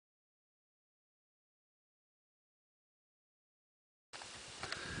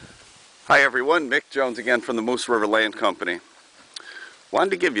Hi everyone, Mick Jones again from the Moose River Land Company. Wanted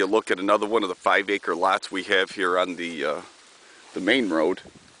to give you a look at another one of the 5-acre lots we have here on the main road,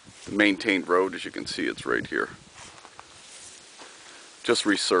 the maintained road. As you can see, it's right here. Just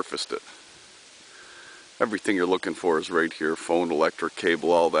resurfaced it. Everything you're looking for is right here: phone, electric,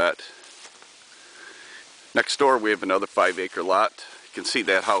 cable, all that. Next door we have another 5-acre lot. You can see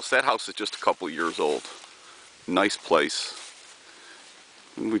that house. That house is just a couple years old. Nice place.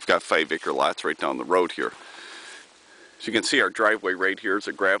 And we've got 5-acre lots right down the road here. As you can see, our driveway right here is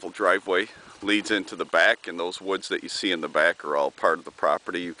a gravel driveway. Leads into the back, and those woods that you see in the back are all part of the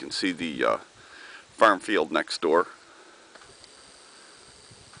property. You can see the farm field next door.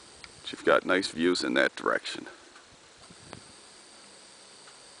 You've got nice views in that direction.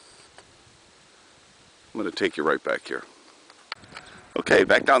 I'm going to take you right back here. Okay,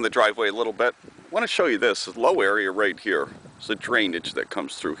 back down the driveway a little bit. I want to show you this low area right here. It's a drainage that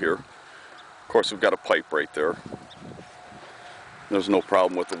comes through here. Of course, we've got a pipe right there. There's no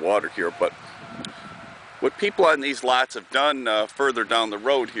problem with the water here, but what people on these lots have done further down the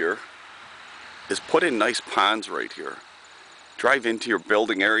road here is put in nice ponds right here. Drive into your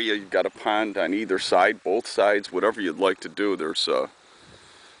building area, you've got a pond on either side, both sides, whatever you'd like to do. There's a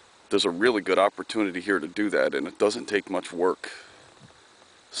really good opportunity here to do that, and it doesn't take much work.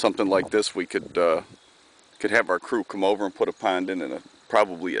 Something like this, we could have our crew come over and put a pond in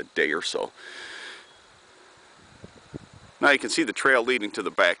probably a day or so. Now you can see the trail leading to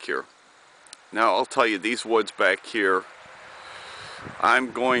the back here. Now I'll tell you, these woods back here,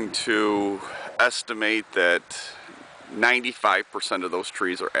 I'm going to estimate that 95% of those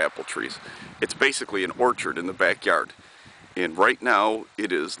trees are apple trees. It's basically an orchard in the backyard. And right now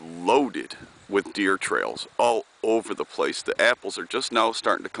it is loaded with deer trails all over the place. The apples are just now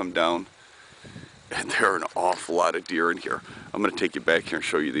starting to come down, and there are an awful lot of deer in here. I'm going to take you back here and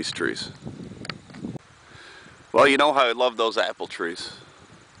show you these trees. Well, you know how I love those apple trees.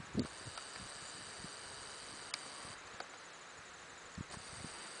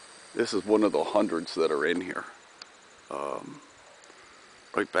 This is one of the hundreds that are in here.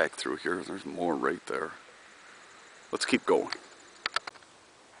 Right back through here, there's more right there. Let's keep going.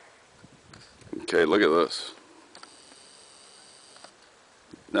 Okay, look at this.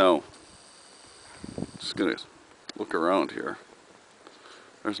 Now, just gonna look around here.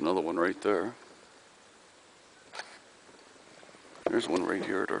 There's another one right there. There's one right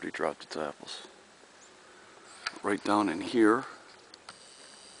here. It already dropped its apples. Right down in here.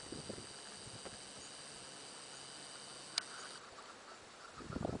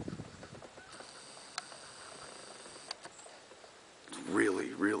 It's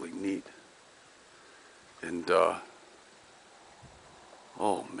really, really neat. And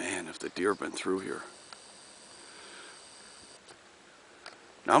oh man, if the deer have been through here.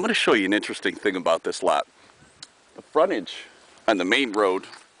 Now I'm going to show you an interesting thing about this lot. The frontage on the main road,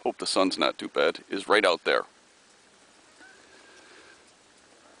 hope the sun's not too bad, is right out there.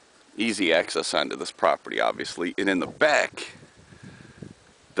 Easy access onto this property, obviously. And in the back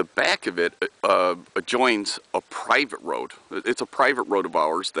of it adjoins a private road. It's a private road of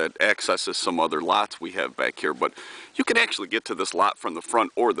ours that accesses some other lots we have back here, but you can actually get to this lot from the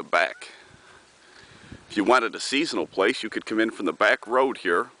front or the back. If you wanted a seasonal place, you could come in from the back road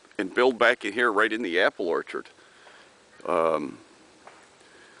here and build back in here right in the apple orchard.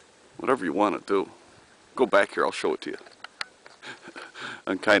 Whatever you want to do. Go back here, I'll show it to you.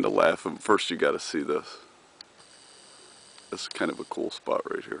 I'm kind of laughing. First you got to see this. This is kind of a cool spot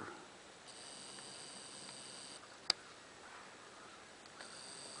right here.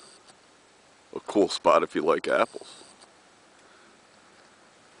 A cool spot if you like apples.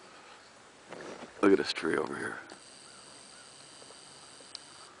 Look at this tree over here.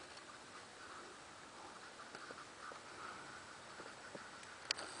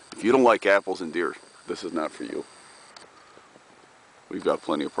 If you don't like apples and deer, this is not for you. We've got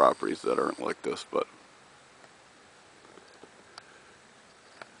plenty of properties that aren't like this, but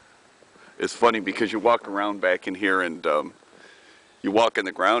it's funny because you walk around back in here and you walk on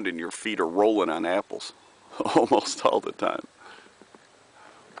the ground and your feet are rolling on apples almost all the time.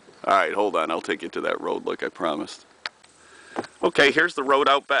 Alright, hold on, I'll take you to that road like I promised. Okay, here's the road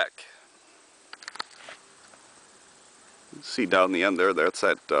out back. See down the end there, that's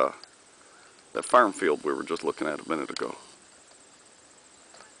that farm field we were just looking at a minute ago.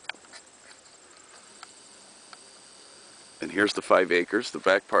 And here's the 5 acres, the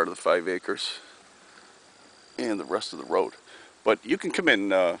back part of the 5 acres, and the rest of the road. But you can come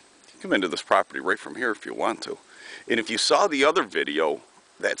into this property right from here if you want to. And if you saw the other video,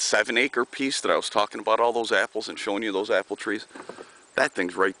 that 7-acre piece that I was talking about, all those apples and showing you those apple trees, that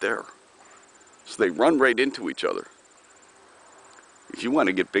thing's right there. So they run right into each other. If you want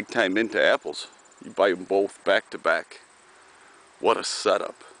to get big time into apples, you buy them both back to back. What a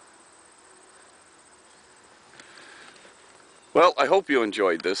setup. Well, I hope you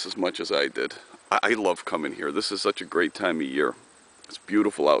enjoyed this as much as I did. I love coming here. This is such a great time of year. It's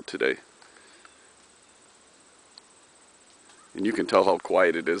beautiful out today. And you can tell how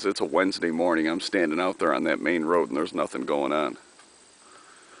quiet it is. It's a Wednesday morning. I'm standing out there on that main road and there's nothing going on.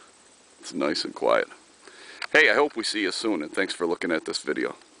 It's nice and quiet. Hey, I hope we see you soon, and thanks for looking at this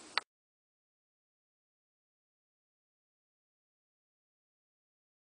video.